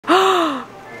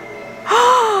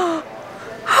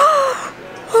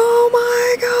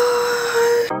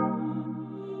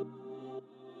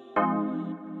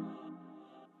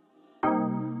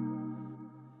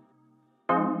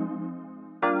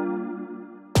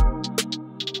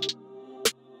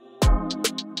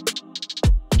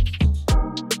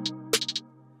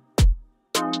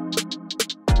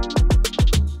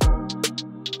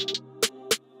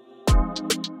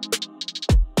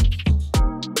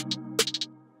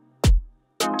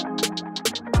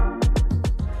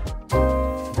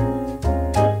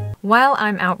While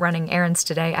I'm out running errands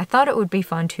today, I thought it would be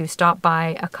fun to stop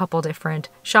by a couple different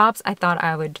shops. I thought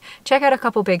I would check out a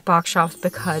couple big box shops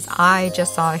because I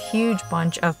just saw a huge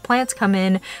bunch of plants come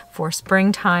in for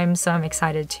springtime, so I'm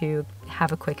excited to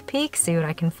have a quick peek, see what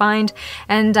I can find.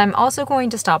 And I'm also going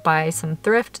to stop by some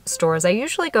thrift stores. I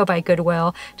usually go by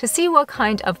Goodwill to see what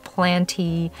kind of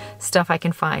planty stuff I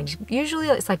can find. Usually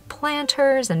it's like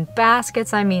planters and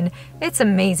baskets. I mean, it's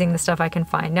amazing the stuff I can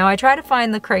find. Now I try to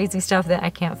find the crazy stuff that I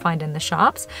can't find in the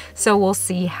shops, so we'll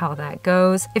see how that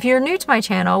goes. If you're new to my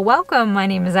channel, welcome. My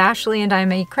name is Ashley and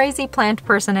I'm a crazy plant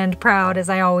person and proud, as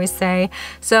I always say.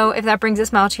 So if that brings a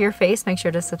smile to your face, make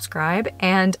sure to subscribe.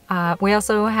 And we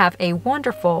also have a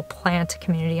wonderful plant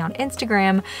community on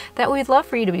Instagram that we'd love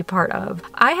for you to be part of.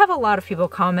 I have a lot of people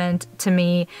comment to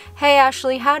me, "Hey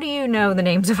Ashley, how do you know the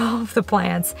names of all of the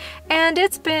plants?" And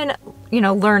it's been,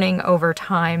 learning over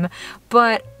time.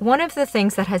 But one of the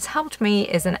things that has helped me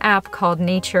is an app called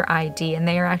Nature ID, and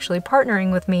they are actually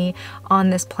partnering with me on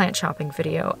this plant shopping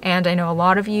video. And I know a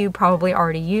lot of you probably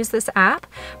already use this app,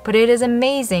 but it is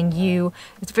amazing.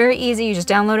 It's very easy. You just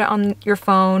download it on your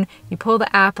phone, you pull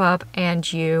the app up,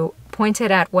 and you point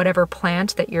it at whatever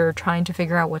plant that you're trying to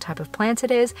figure out what type of plant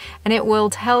it is, and it will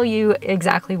tell you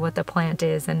exactly what the plant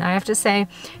is. And I have to say,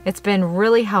 it's been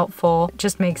really helpful. It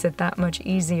just makes it that much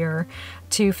easier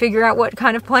to figure out what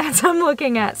kind of plants I'm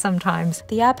looking at sometimes.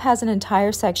 The app has an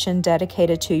entire section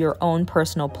dedicated to your own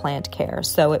personal plant care.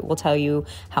 So it will tell you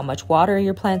how much water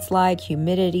your plants like,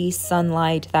 humidity,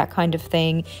 sunlight, that kind of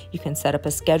thing. You can set up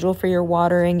a schedule for your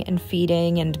watering and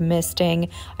feeding and misting.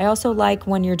 I also like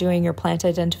when you're doing your plant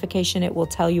identification, it will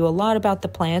tell you a lot about the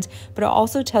plant, but it'll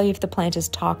also tell you if the plant is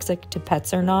toxic to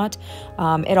pets or not.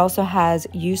 It also has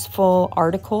useful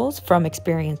articles from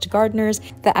experienced gardeners.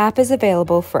 The app is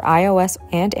available for iOS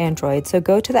and Android, so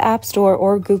go to the App Store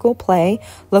or Google Play,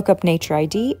 look up Nature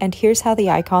ID, and here's how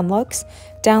the icon looks.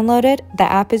 Download it, the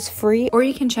app is free, or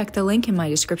you can check the link in my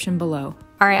description below.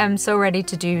 All right, I'm so ready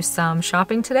to do some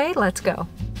shopping today. Let's go.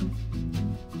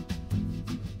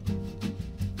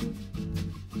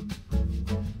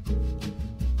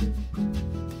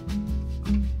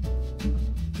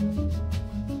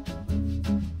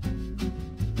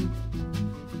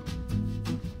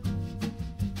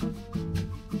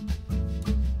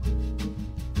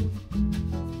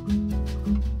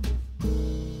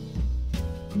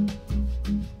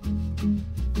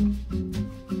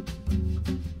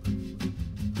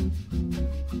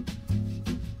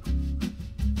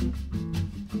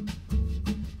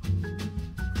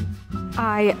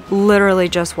 I literally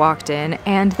just walked in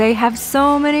and they have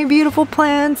so many beautiful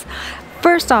plants.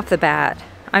 First off the bat,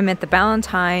 I'm at the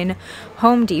Ballantyne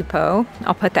Home Depot.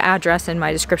 I'll put the address in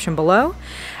my description below.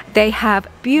 They have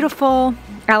beautiful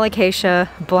alocasia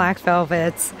black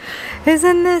velvets.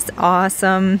 Isn't this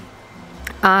awesome?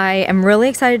 I am really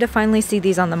excited to finally see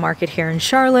these on the market here in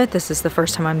Charlotte. This is the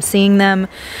first time I'm seeing them.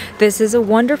 This is a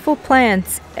wonderful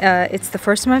plant. It's the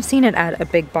first time I've seen it at a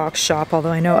big box shop,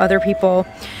 although I know other people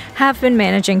have been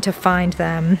managing to find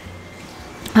them.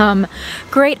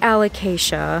 Great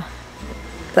alocasia.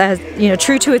 That has,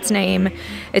 true to its name,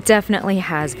 it definitely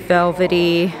has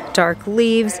velvety, dark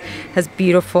leaves, has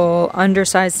beautiful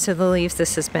undersides to the leaves.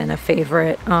 This has been a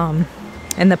favorite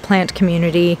in the plant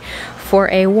community for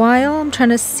a while. I'm trying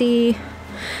to see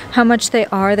how much they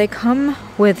are. They come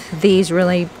with these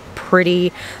really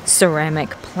pretty ceramic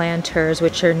planters,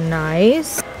 which are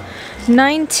nice.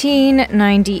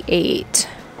 $19.98.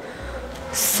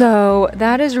 So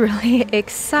that is really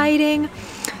exciting.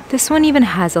 This one even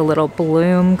has a little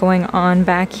bloom going on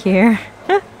back here.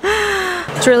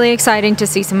 It's really exciting to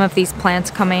see some of these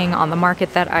plants coming on the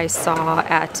market that I saw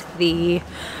at the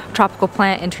Tropical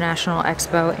Plant International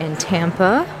Expo in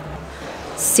Tampa.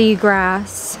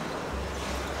 Seagrass.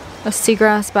 A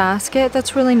seagrass basket,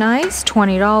 that's really nice,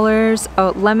 $20.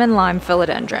 Oh, lemon lime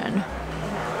philodendron.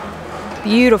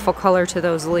 Beautiful color to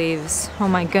those leaves. Oh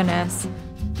my goodness.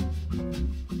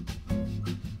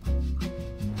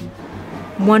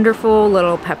 Wonderful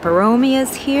little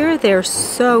peperomias here. They're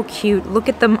so cute. Look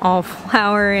at them all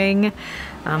flowering.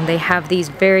 They have these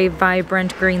very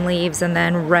vibrant green leaves and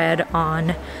then red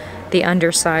on the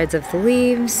undersides of the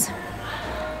leaves.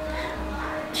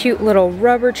 Cute little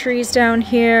rubber trees down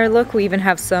here. Look, we even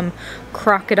have some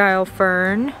crocodile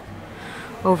fern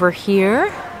over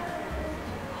here.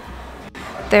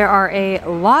 There are a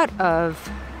lot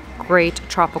of great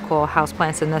tropical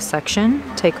houseplants in this section.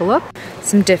 Take a look.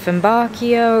 Some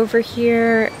Dieffenbachia over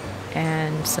here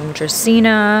and some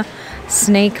Dracaena,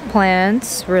 snake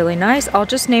plants, really nice. I'll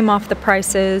just name off the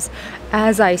prices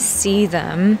as I see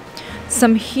them.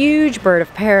 Some huge bird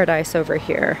of paradise over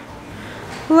here.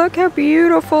 Look how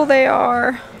beautiful they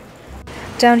are.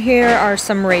 Down here are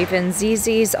some Raven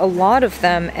ZZs, a lot of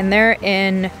them, and they're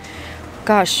in,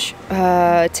 gosh,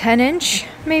 10-inch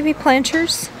maybe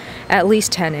planters, at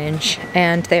least 10-inch,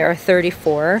 and they are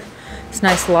 34. It's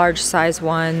nice large size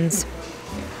ones.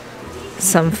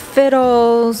 Some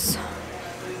fiddles,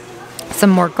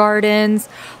 some more gardens.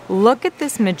 Look at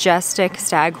this majestic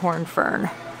staghorn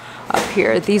fern up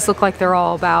here. These look like they're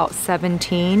all about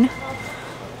 17.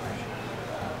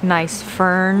 Nice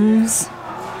ferns.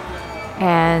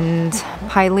 And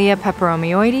Pilea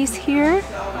peperomioides here.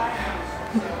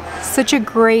 Such a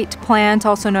great plant,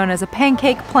 also known as a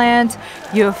pancake plant,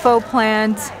 UFO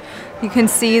plant. You can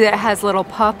see that it has little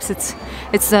pups.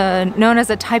 It's known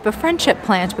as a type of friendship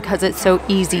plant because it's so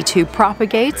easy to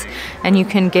propagate, and you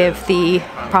can give the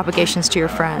propagations to your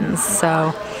friends.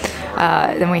 So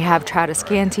then we have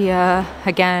Tradescantia,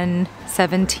 again,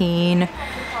 17.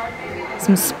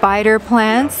 Some spider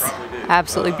plants,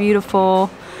 absolutely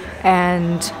beautiful.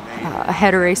 And a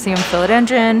Hederaceum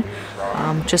philodendron,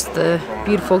 just the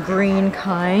beautiful green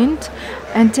kind.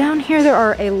 And down here there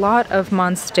are a lot of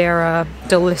Monstera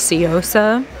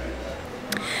deliciosa.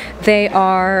 They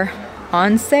are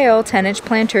on sale, 10-inch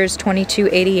planters,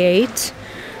 $22.88.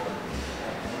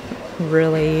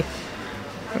 Really,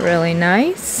 really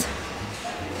nice.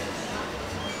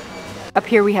 Up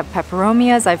here we have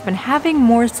peperomias. I've been having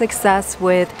more success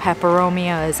with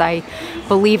peperomias. I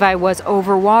believe I was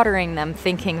overwatering them,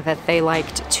 thinking that they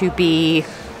liked to be,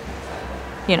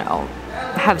 you know,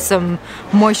 have some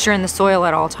moisture in the soil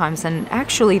at all times, and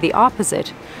actually the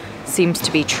opposite seems to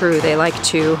be true. They like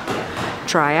to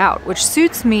dry out, which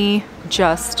suits me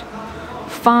just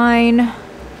fine.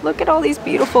 Look at all these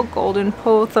beautiful golden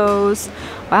pothos.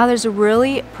 Wow, there's a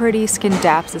really pretty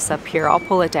Scindapsus up here. I'll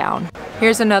pull it down.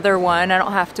 Here's another one. I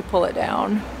don't have to pull it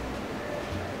down.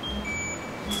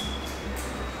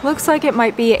 Looks like it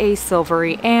might be a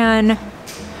Silvery Ann.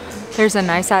 There's a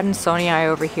nice Adansonii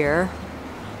over here.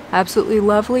 Absolutely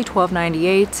lovely,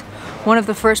 $12.98. One of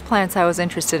the first plants I was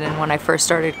interested in when I first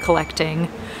started collecting.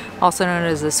 Also known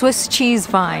as the Swiss cheese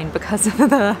vine because of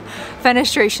the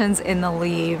fenestrations in the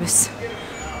leaves.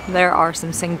 There are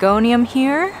some Syngonium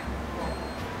here.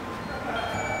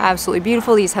 Absolutely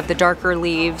beautiful. These have the darker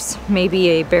leaves, maybe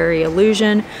a berry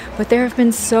illusion, but there have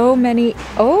been so many.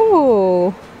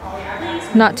 Oh,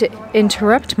 not to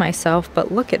interrupt myself,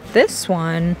 but look at this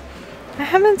one. I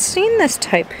haven't seen this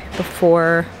type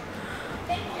before.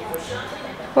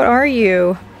 What are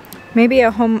you? Maybe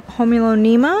a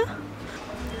Homilonema?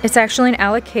 It's actually an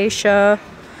Alocasia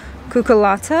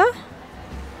cucullata.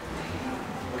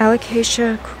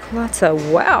 Alocasia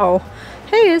cucullata. Wow.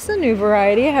 Hey, it's a new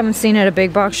variety. I haven't seen it at a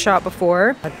big box shop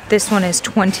before. This one is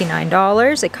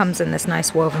 $29. It comes in this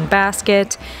nice woven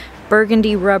basket.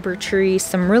 Burgundy rubber tree,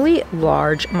 some really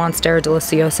large Monstera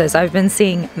deliciosas. I've been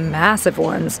seeing massive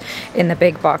ones in the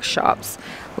big box shops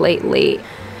lately.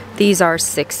 These are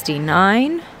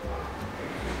 $69.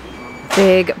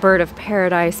 Big bird of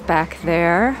paradise back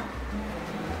there.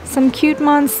 Some cute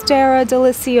Monstera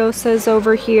deliciosas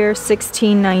over here,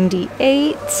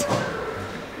 $16.98.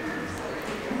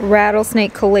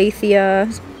 Rattlesnake calathea,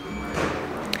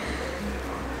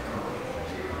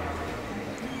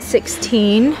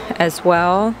 $16 as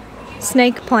well.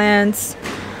 Snake plants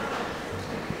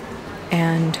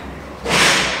and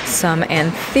some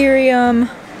anthurium. I'm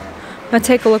gonna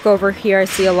take a look over here. I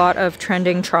see a lot of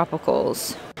trending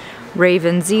tropicals.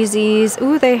 Raven ZZs.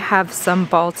 Ooh, they have some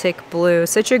Baltic blue.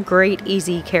 Such a great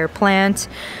easy care plant.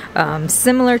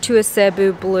 Similar to a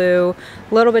Cebu blue,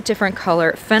 a little bit different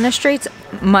color. Fenestrates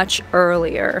much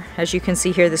earlier. As you can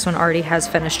see here, this one already has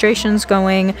fenestrations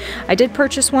going. I did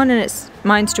purchase one and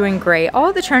mine's doing great.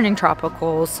 All the trending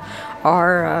tropicals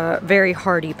are very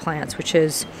hardy plants, which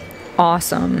is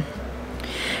awesome.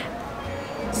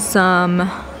 Some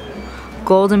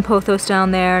golden pothos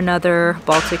down there, another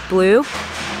Baltic blue.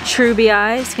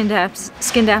 Trubii,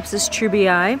 Scindapsus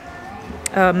trubii,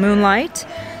 Moonlight.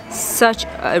 Such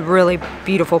a really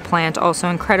beautiful plant, also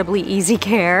incredibly easy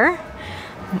care.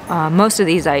 Most of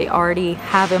these I already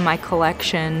have in my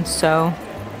collection, so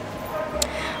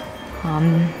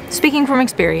speaking from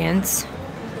experience,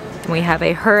 we have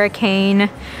a hurricane,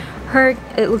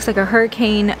 it looks like a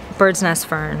hurricane bird's nest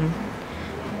fern,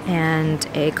 and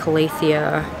a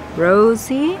Calathea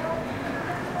rosy.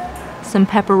 Some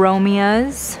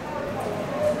peperomias,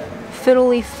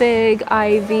 fiddly fig,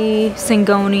 ivy,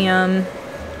 Syngonium.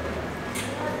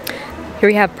 Here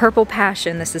we have purple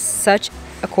passion. This is such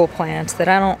a cool plant that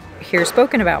I don't hear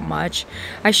spoken about much.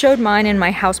 I showed mine in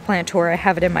my houseplant tour. I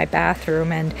have it in my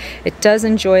bathroom, and it does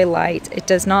enjoy light. It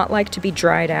does not like to be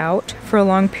dried out for a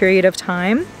long period of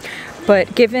time,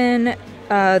 but given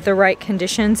the right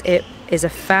conditions, it is a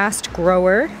fast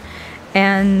grower,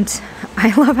 and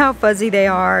I love how fuzzy they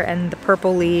are and the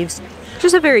purple leaves.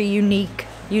 Just a very unique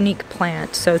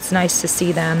plant, so it's nice to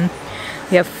see them.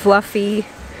 We have fluffy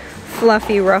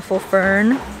ruffle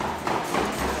fern.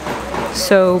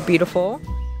 So beautiful.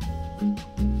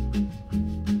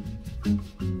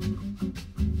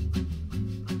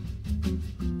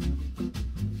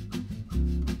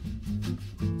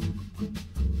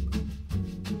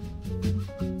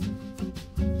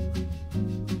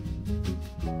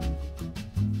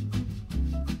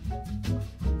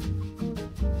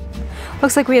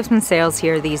 Looks like we have some sales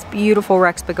here. These beautiful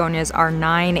Rex begonias are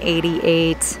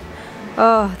 $9.88.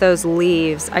 Oh, those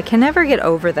leaves. I can never get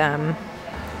over them.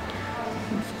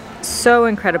 So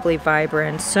incredibly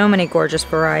vibrant, so many gorgeous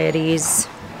varieties.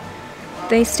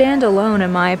 They stand alone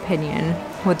in my opinion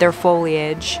with their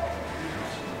foliage.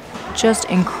 Just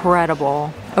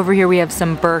incredible. Over here we have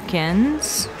some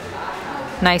Birkins.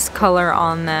 Nice color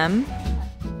on them.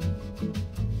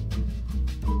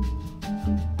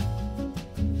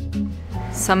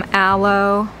 Some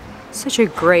aloe. Such a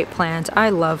great plant. I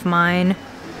love mine.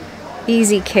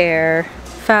 Easy care,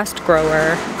 fast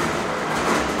grower.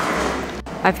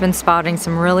 I've been spotting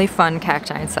some really fun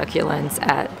cacti and succulents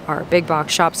at our big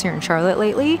box shops here in Charlotte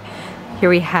lately. Here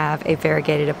we have a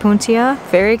variegated opuntia,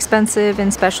 very expensive in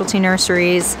specialty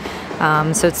nurseries,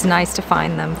 so it's nice to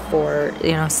find them for,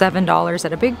 you know, $7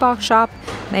 at a big box shop.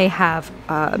 They have,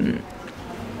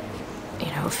 you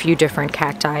know, a few different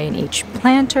cacti in each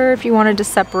planter if you wanted to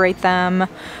separate them.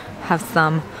 Have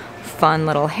some fun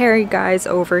little hairy guys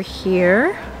over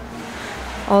here.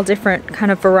 All different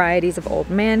kind of varieties of old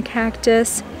man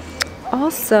cactus.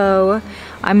 Also,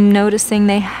 I'm noticing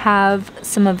they have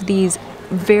some of these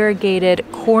variegated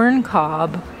corn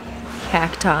cob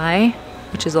cacti,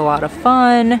 which is a lot of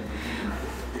fun.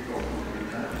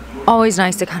 Always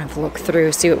nice to kind of look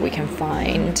through, see what we can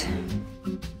find.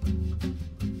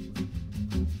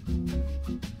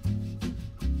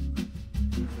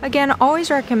 Again,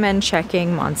 always recommend checking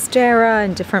Monstera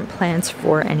and different plants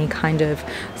for any kind of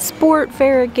sport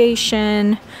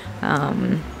variegation.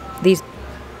 These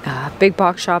big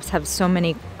box shops have so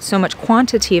much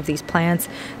quantity of these plants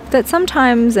that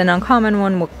sometimes an uncommon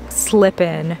one will slip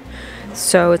in.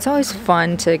 So it's always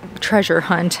fun to treasure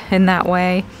hunt in that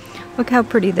way. Look how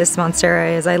pretty this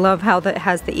Monstera is. I love how that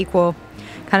has the equal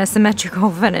kind of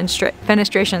symmetrical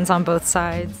fenestrations on both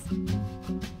sides.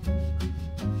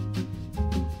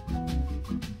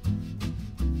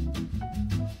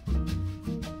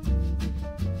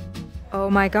 Oh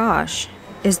my gosh,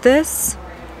 is this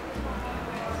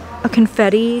a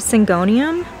Confetti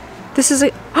Syngonium? This is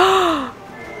a, oh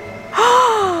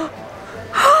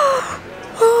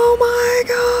my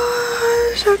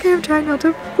gosh, okay, I'm trying not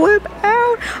to flip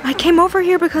out. I came over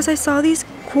here because I saw these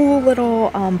cool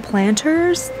little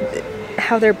planters,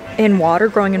 how they're in water,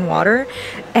 growing in water,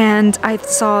 and I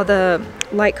saw the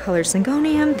light color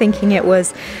Syngonium thinking it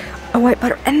was a white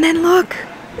butter, and then look,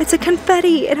 it's a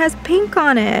Confetti, it has pink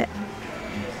on it.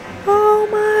 Oh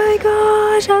my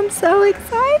gosh, I'm so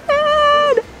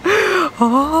excited!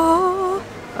 Oh,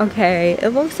 okay, it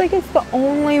looks like it's the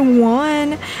only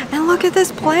one. And look at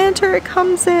this planter it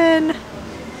comes in.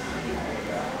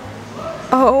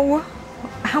 Oh,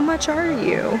 how much are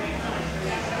you?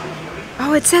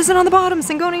 Oh, it says it on the bottom,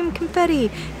 Syngonium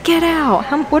Confetti. Get out.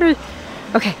 What are,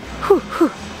 okay, whew.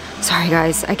 Sorry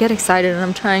guys, I get excited and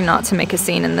I'm trying not to make a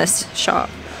scene in this shop.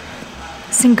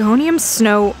 Syngonium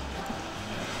Snow.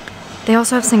 They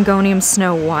also have Syngonium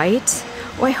Snow White.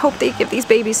 Oh, I hope they give these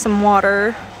babies some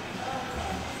water.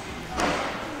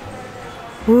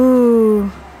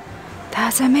 Ooh,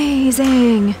 that's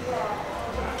amazing.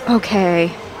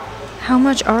 Okay, how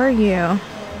much are you?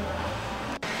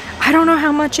 I don't know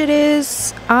how much it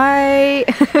is.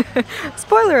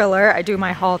 Spoiler alert, I do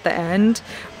my haul at the end,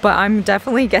 but I'm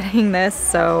definitely getting this,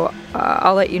 so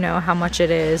I'll let you know how much it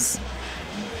is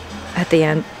at the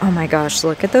end. Oh my gosh,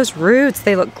 look at those roots.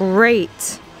 They look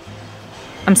great.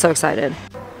 I'm so excited.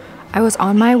 I was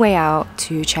on my way out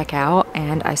to check out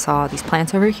and I saw these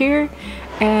plants over here,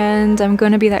 and I'm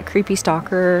gonna be that creepy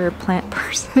stalker plant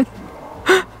person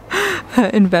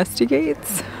that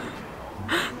investigates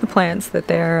the plants that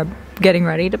they're getting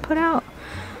ready to put out.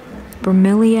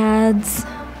 Bromeliads,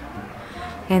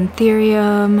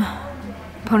 Anthurium,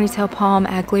 ponytail palm,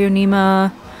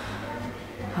 Aglaonema,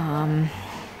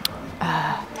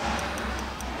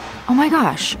 oh my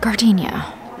gosh,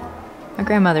 gardenia. My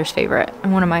grandmother's favorite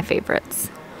and one of my favorites.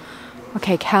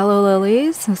 Okay, calla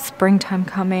lilies, springtime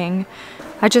coming.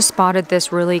 I just spotted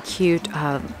this really cute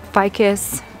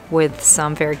ficus with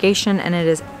some variegation, and it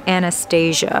is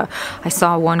Anastasia. I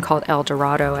saw one called El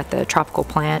Dorado at the Tropical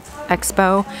Plant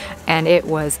Expo, and it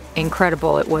was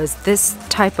incredible. It was this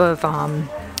type of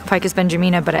Ficus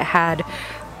benjamina, but it had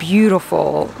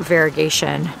beautiful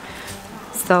variegation.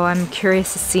 So I'm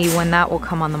curious to see when that will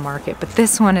come on the market. But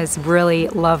this one is really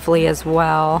lovely as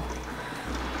well.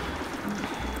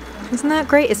 Isn't that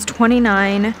great? It's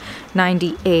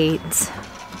 $29.98.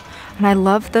 And I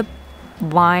love the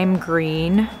lime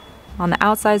green on the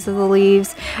outsides of the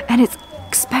leaves. And it's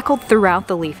speckled throughout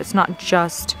the leaf. It's not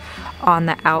just on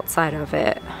the outside of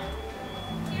it.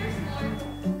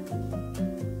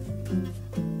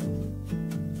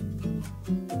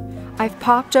 I've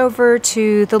popped over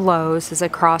to the Lowe's, is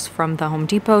across from the Home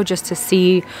Depot, just to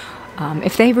see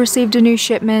if they've received a new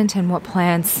shipment and what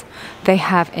plants they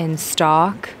have in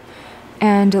stock.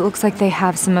 And it looks like they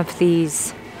have some of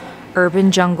these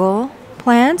urban jungle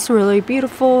plants, really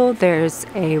beautiful. There's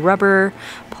a rubber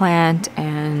plant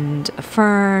and a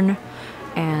fern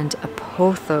and a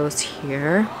pothos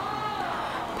here,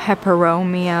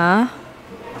 peperomia,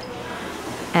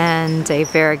 and a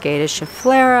variegated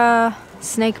schefflera,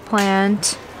 snake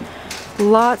plant,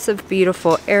 lots of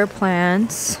beautiful air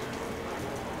plants.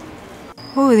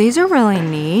 Oh, these are really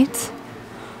neat.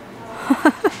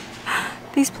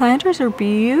 These planters are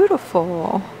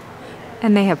beautiful.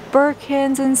 And they have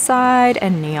Birkins inside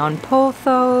and neon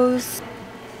pothos,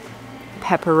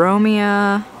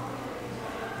 peperomia.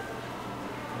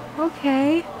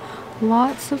 Okay,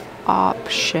 lots of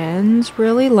options,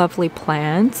 really lovely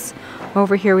plants.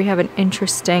 Over here we have an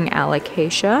interesting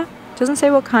alocasia. Doesn't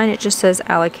say what kind, it just says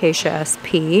Alocasia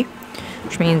SP,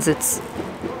 which means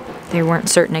they weren't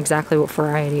certain exactly what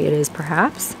variety it is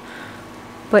perhaps.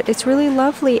 But it's really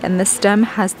lovely, and the stem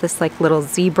has this like little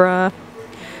zebra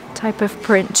type of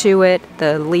print to it.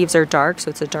 The leaves are dark, so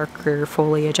it's a darker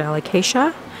foliage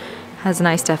alocasia. Has a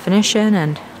nice definition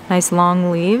and nice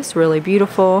long leaves, really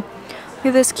beautiful. Look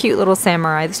at this cute little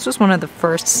samurai. This was one of the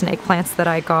first snake plants that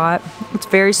I got. It's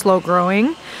very slow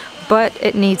growing, but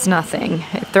it needs nothing.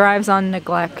 It thrives on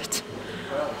neglect,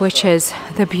 which is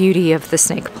the beauty of the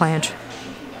snake plant.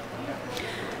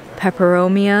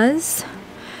 Peperomias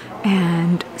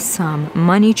and some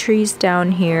money trees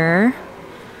down here.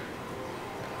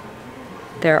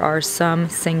 There are some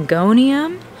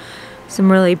Syngonium,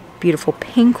 some really beautiful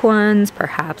pink ones,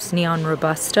 perhaps neon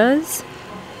robustas,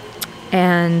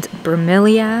 and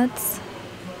bromeliads.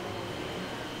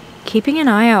 Keeping an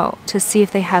eye out to see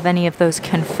if they have any of those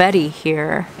confetti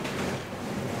here.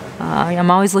 I'm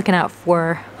always looking out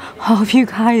for all of you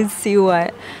guys, see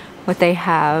what they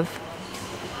have.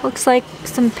 Looks like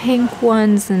some pink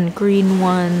ones and green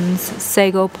ones,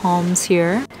 sago palms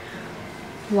here.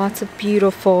 Lots of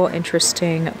beautiful,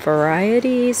 interesting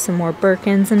varieties. Some more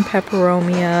Birkins and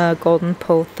peperomia, golden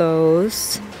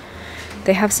pothos.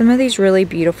 They have some of these really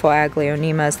beautiful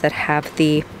aglaonemas that have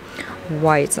the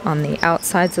whites on the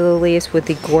outsides of the leaves with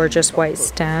the gorgeous white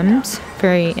stems.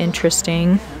 Very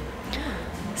interesting.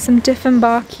 Some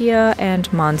Dieffenbachia and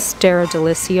Monstera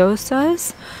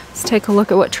deliciosas. Let's take a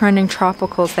look at what trending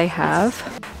tropicals they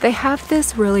have. They have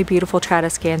this really beautiful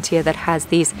Tradescantia that has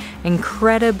these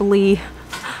incredibly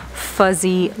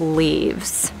fuzzy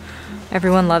leaves.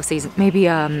 Everyone loves these. Maybe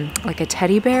like a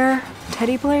teddy bear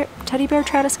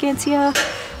Tradescantia.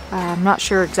 I'm not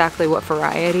sure exactly what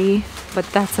variety, but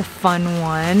that's a fun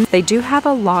one. They do have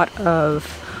a lot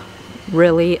of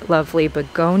really lovely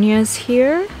begonias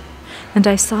here, and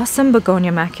I saw some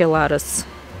Begonia maculatus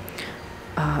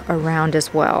around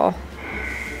as well.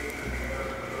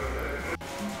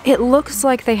 It looks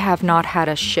like they have not had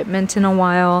a shipment in a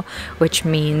while, which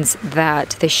means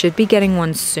that they should be getting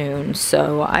one soon.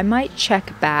 So I might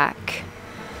check back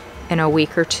in a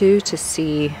week or two to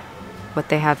see what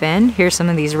they have in. Here's some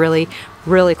of these really,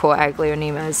 really cool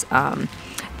aglaonemas.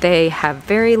 They have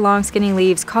very long skinny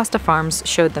leaves. Costa Farms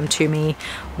showed them to me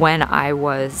when I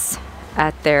was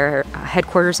at their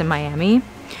headquarters in Miami.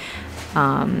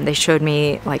 They showed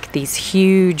me like these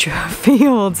huge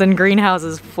fields and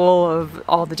greenhouses full of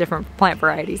all the different plant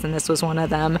varieties, and this was one of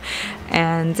them,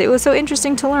 and it was so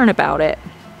interesting to learn about it.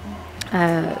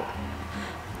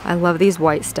 I love these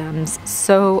white stems,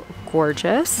 so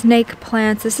gorgeous. Snake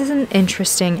plants, this is an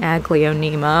interesting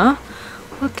aglaonema.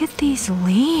 Look at these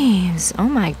leaves, oh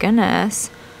my goodness.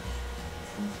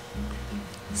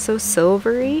 So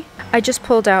silvery. I just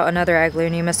pulled out another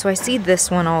aglaonema, so I see this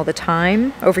one all the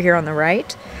time over here on the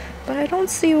right, but I don't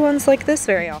see ones like this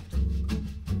very often.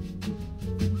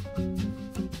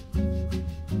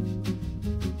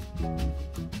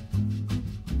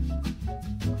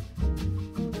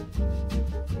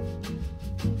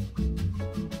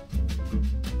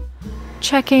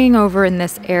 checking over in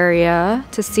this area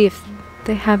to see if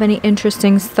they have any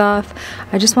interesting stuff.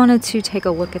 I just wanted to take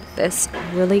a look at this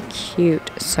really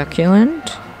cute succulent.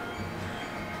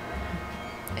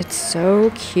 It's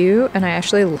so cute, and I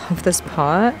actually love this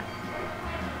pot.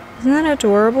 Isn't that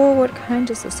adorable? What kind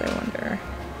is this, I wonder?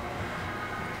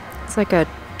 It's like a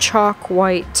chalk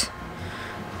white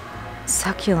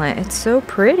succulent. It's so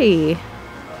pretty.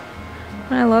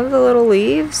 And I love the little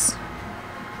leaves.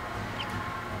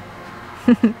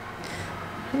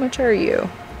 How much are you?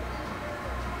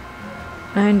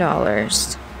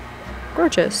 $9.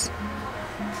 Gorgeous.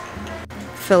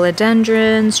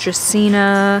 Philodendrons,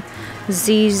 Dracaena,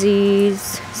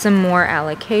 ZZs, some more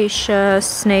alocasia,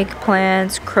 snake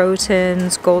plants,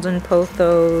 crotons, golden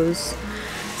pothos,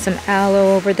 some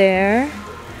aloe over there.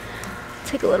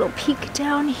 Take a little peek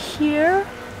down here.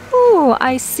 Ooh,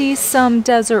 I see some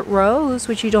desert rose,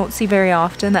 which you don't see very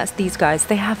often. That's these guys.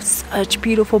 They have such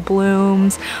beautiful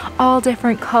blooms, all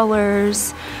different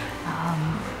colors.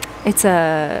 It's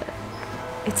an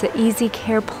easy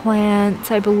care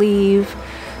plant, I believe.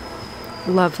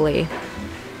 Lovely.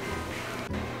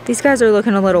 These guys are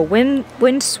looking a little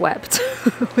windswept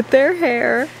with their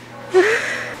hair.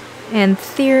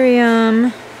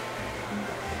 Anthurium.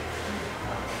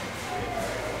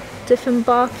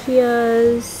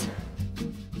 Dieffenbachias.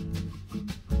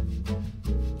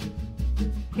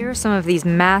 Here are some of these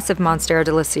massive Monstera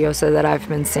deliciosa that I've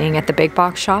been seeing at the big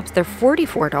box shops. They're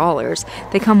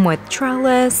 $44. They come with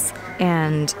trellis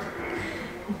and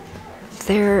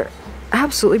they're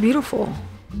absolutely beautiful.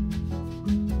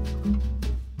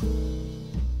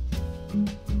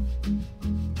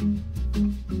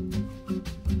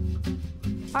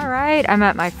 All right, I'm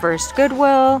at my first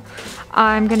Goodwill.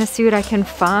 I'm gonna see what I can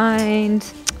find.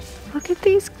 Look at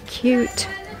these cute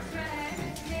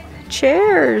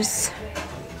chairs.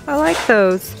 I like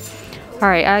those. All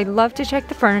right, I love to check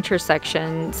the furniture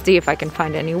section, see if I can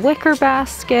find any wicker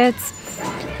baskets.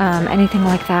 Anything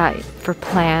like that for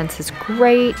plants is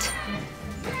great.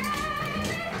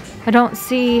 I don't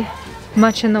see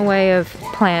much in the way of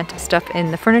plant stuff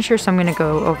in the furniture, so I'm gonna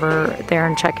go over there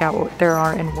and check out what there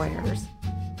are in wares.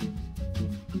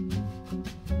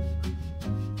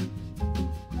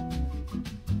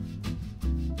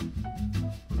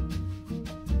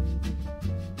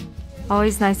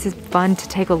 Always nice and fun to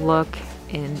take a look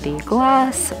in the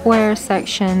glassware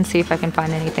section, see if I can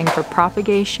find anything for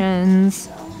propagations.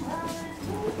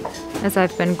 As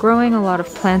I've been growing a lot of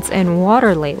plants in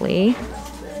water lately.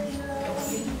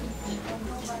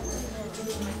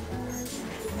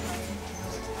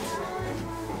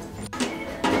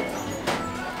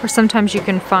 Or sometimes you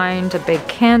can find a big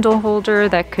candle holder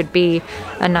that could be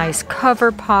a nice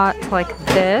cover pot like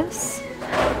this,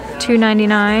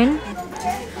 $2.99.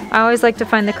 I always like to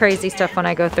find the crazy stuff when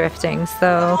I go thrifting,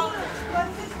 so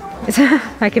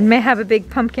I may have a big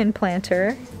pumpkin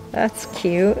planter. That's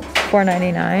cute,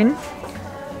 $4.99.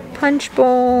 Punch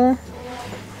bowl.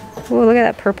 Oh, look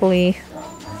at that purpley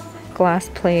glass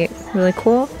plate, really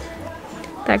cool.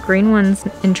 That green one's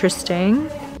interesting.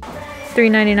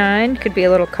 $3.99, could be a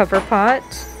little cover pot.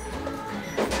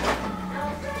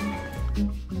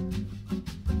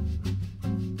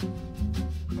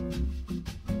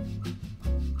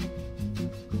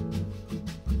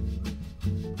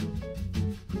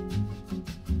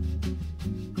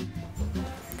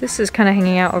 This is kind of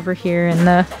hanging out over here in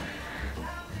the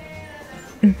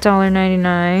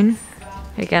 $1.99.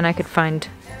 Again, I could find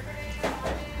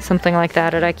something like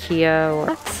that at IKEA.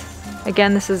 Or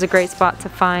again, this is a great spot to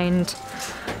find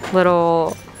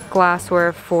little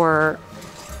glassware for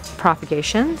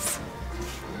propagations.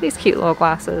 These cute little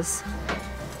glasses.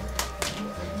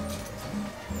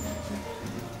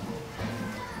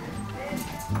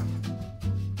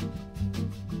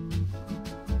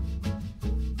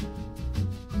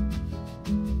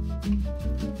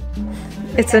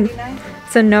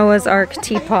 It's a Noah's Ark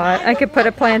teapot. I could put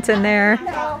a plant in there.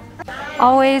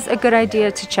 Always a good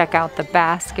idea to check out the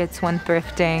baskets when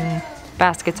thrifting.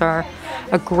 Baskets are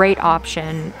a great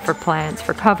option for plants,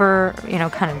 for cover, you know,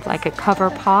 kind of like a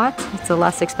cover pot. It's a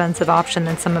less expensive option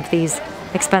than some of these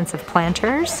expensive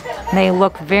planters. And they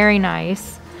look very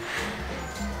nice.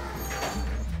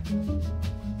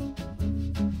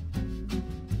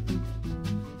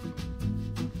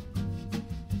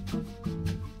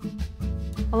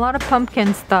 A lot of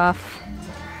pumpkin stuff,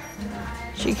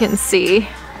 as you can see.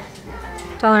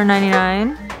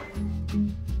 $1.99.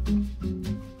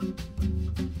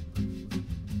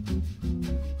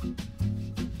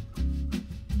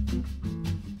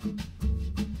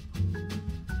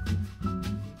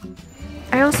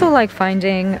 I also like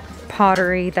finding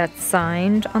pottery that's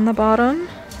signed on the bottom.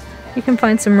 You can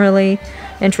find some really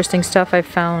interesting stuff. I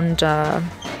found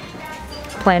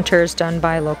planters done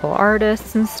by local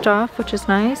artists and stuff, which is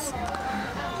nice.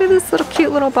 Look at this little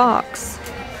cute little box.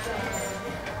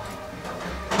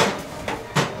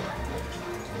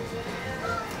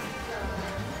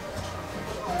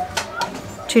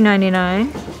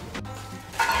 $2.99.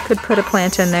 Could put a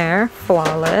plant in there.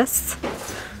 Flawless.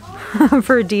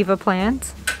 For a diva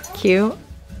plant. Cute.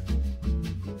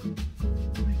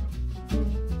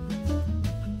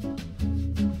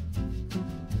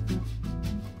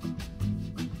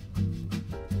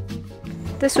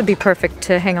 This would be perfect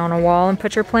to hang on a wall and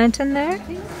put your plant in there.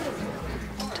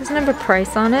 Doesn't have a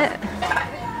price on it.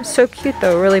 It's so cute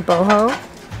though, really boho.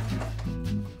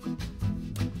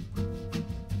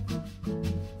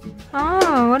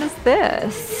 Oh, what is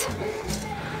this?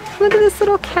 Look at this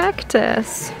little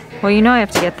cactus. Well, you know I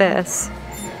have to get this.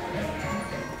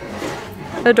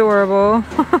 Adorable.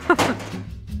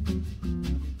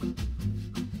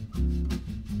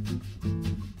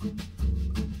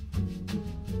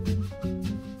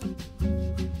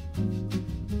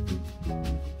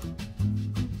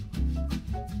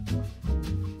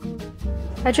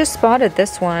 I just spotted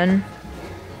this one.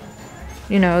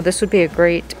 You know, this would be a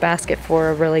great basket for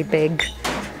a really big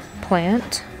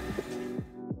plant.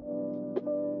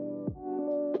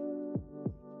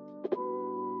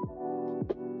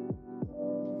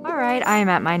 Alright, I am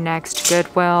at my next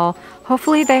Goodwill.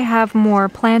 Hopefully they have more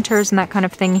planters and that kind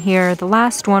of thing here. The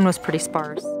last one was pretty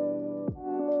sparse.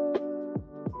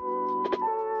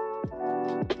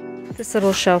 This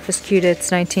little shelf is cute. It's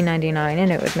 $19.99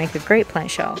 and it would make a great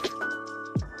plant shelf.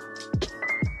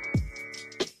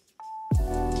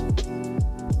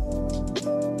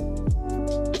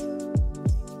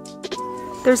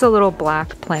 There's a little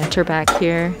black planter back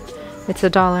here. It's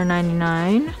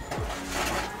 $1.99.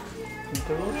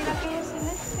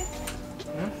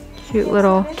 Cute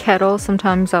little kettle.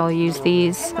 Sometimes I'll use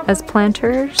these as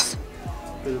planters.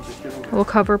 Little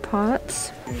cover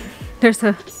pots. There's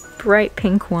a bright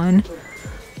pink one.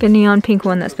 A neon pink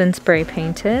one that's been spray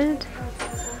painted.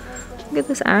 Look at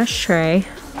this ashtray.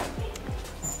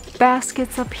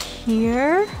 Baskets up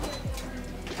here.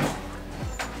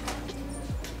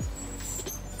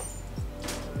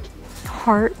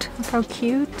 Heart, look how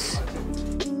cute.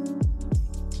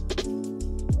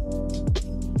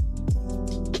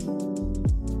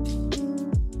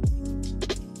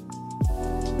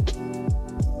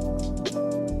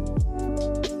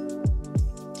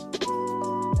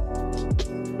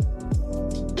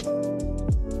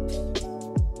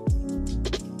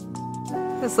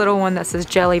 This little one that says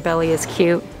Jelly Belly is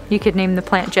cute. You could name the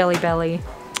plant Jelly Belly.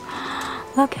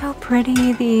 Look how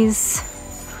pretty these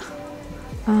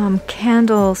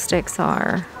candlesticks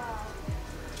are.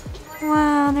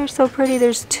 Wow, they're so pretty.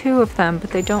 There's two of them, but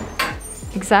they don't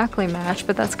exactly match,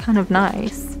 but that's kind of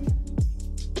nice.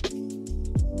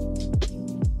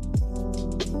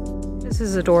 This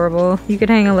is adorable. You could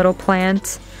hang a little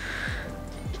plant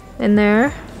in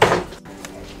there.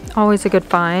 Always a good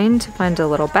find. Find a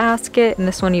little basket, and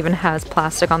this one even has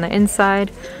plastic on the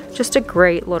inside. Just a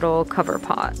great little cover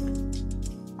pot.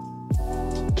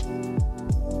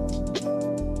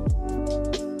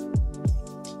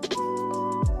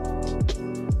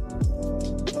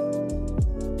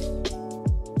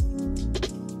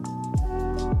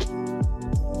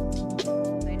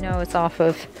 It's off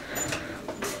of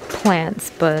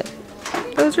plants, but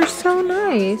those are so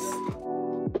nice.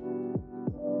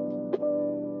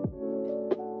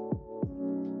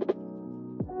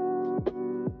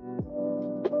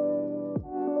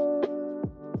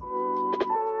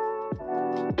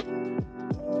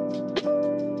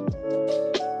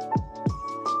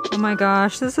 Oh my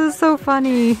gosh, this is so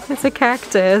funny. It's a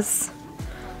cactus.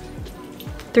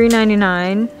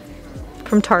 $3.99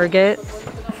 from Target.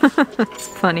 It's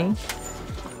funny.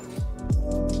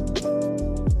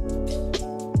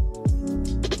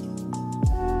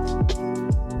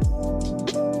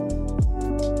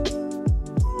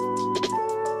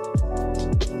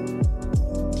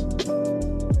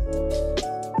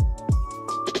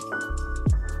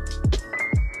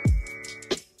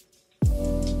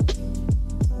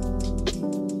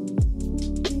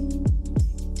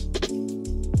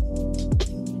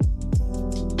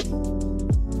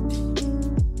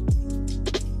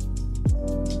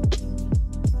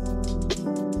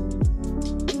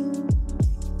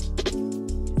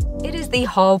 The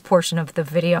haul portion of the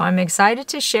video. I'm excited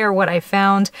to share what I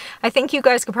found. I think you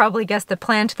guys could probably guess the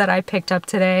plant that I picked up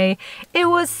today. It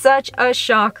was such a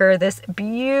shocker, this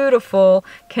beautiful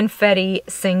confetti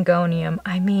Syngonium.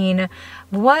 I mean,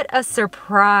 what a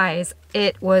surprise.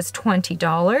 It was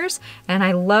 $20 and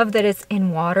I love that it's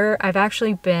in water. I've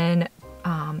actually been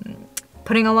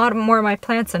putting a lot more of my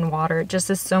plants in water. It just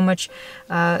is so much,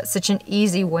 such an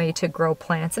easy way to grow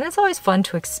plants, and it's always fun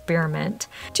to experiment.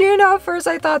 Do you know, at first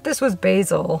I thought this was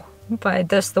basil by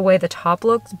just the way the top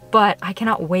looks, but I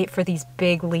cannot wait for these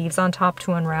big leaves on top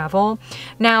to unravel.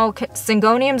 Now,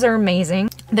 Syngoniums are amazing.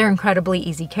 They're incredibly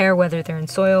easy care, whether they're in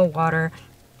soil, water,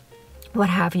 what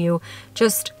have you.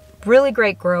 Just really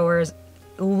great growers.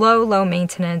 Low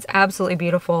maintenance, absolutely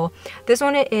beautiful. This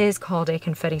one is called a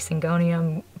Confetti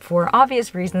Syngonium for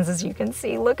obvious reasons, as you can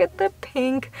see. Look at the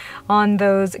pink on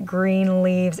those green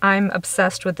leaves. I'm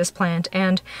obsessed with this plant,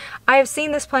 and I have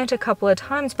seen this plant a couple of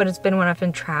times, but it's been when I've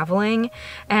been traveling,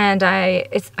 and I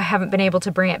haven't been able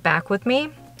to bring it back with me.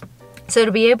 So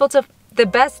to be able to,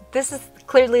 this is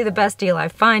clearly the best deal I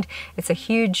find. It's a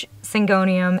huge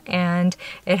Syngonium, and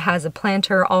it has a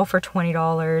planter all for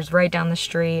 $20 right down the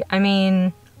street. I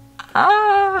mean,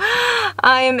 I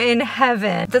am in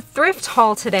heaven. The thrift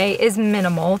haul today is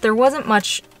minimal. There wasn't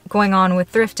much going on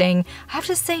with thrifting. I have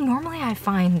to say, normally I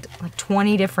find like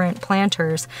 20 different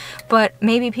planters, but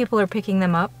maybe people are picking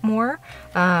them up more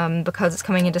because it's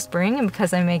coming into spring and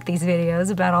because I make these videos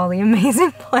about all the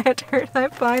amazing planters I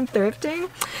find thrifting.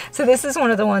 So this is one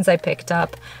of the ones I picked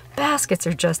up. Baskets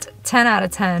are just 10 out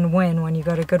of 10 win when you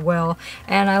go to Goodwill.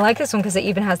 And I like this one because it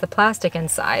even has the plastic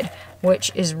inside, which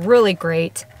is really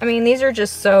great. I mean, these are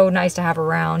just so nice to have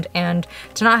around, and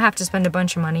to not have to spend a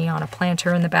bunch of money on a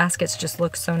planter, and the baskets just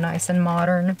look so nice and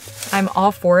modern. I'm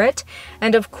all for it.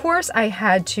 And of course I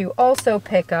had to also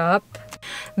pick up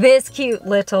this cute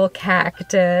little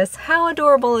cactus. How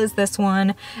adorable is this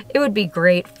one? It would be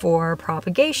great for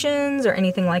propagations or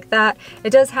anything like that. It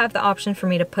does have the option for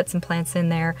me to put some plants in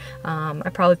there. I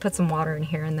probably put some water in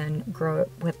here and then grow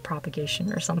it with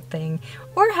propagation or something,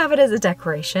 or have it as a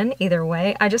decoration. Either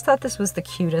way, I just thought this was the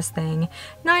cutest thing.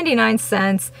 99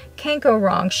 cents, can't go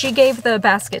wrong. She gave the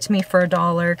basket to me for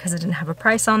 $1 because it didn't have a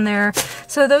price on there.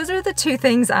 So those are the two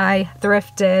things I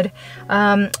thrifted.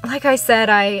 Like I said,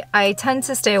 I tend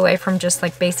to stay away from just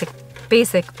like basic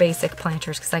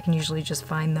planters because I can usually just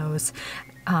find those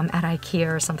at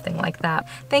IKEA or something like that.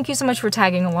 Thank you so much for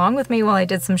tagging along with me while I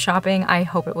did some shopping. I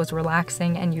hope it was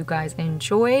relaxing and you guys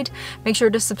enjoyed. Make sure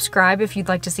to subscribe if you'd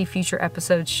like to see future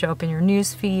episodes show up in your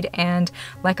news feed. And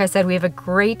like I said, we have a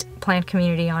great plant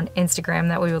community on Instagram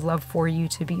that we would love for you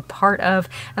to be part of.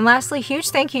 And lastly,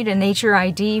 huge thank you to Nature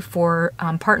ID for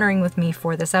partnering with me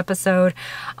for this episode.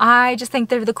 I just think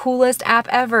they're the coolest app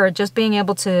ever. Just being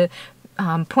able to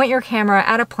point your camera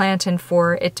at a plant and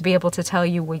for it to be able to tell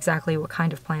you exactly what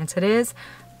kind of plant it is.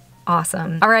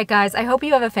 Awesome. All right, guys, I hope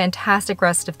you have a fantastic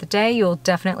rest of the day. You'll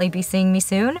definitely be seeing me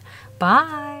soon.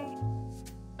 Bye.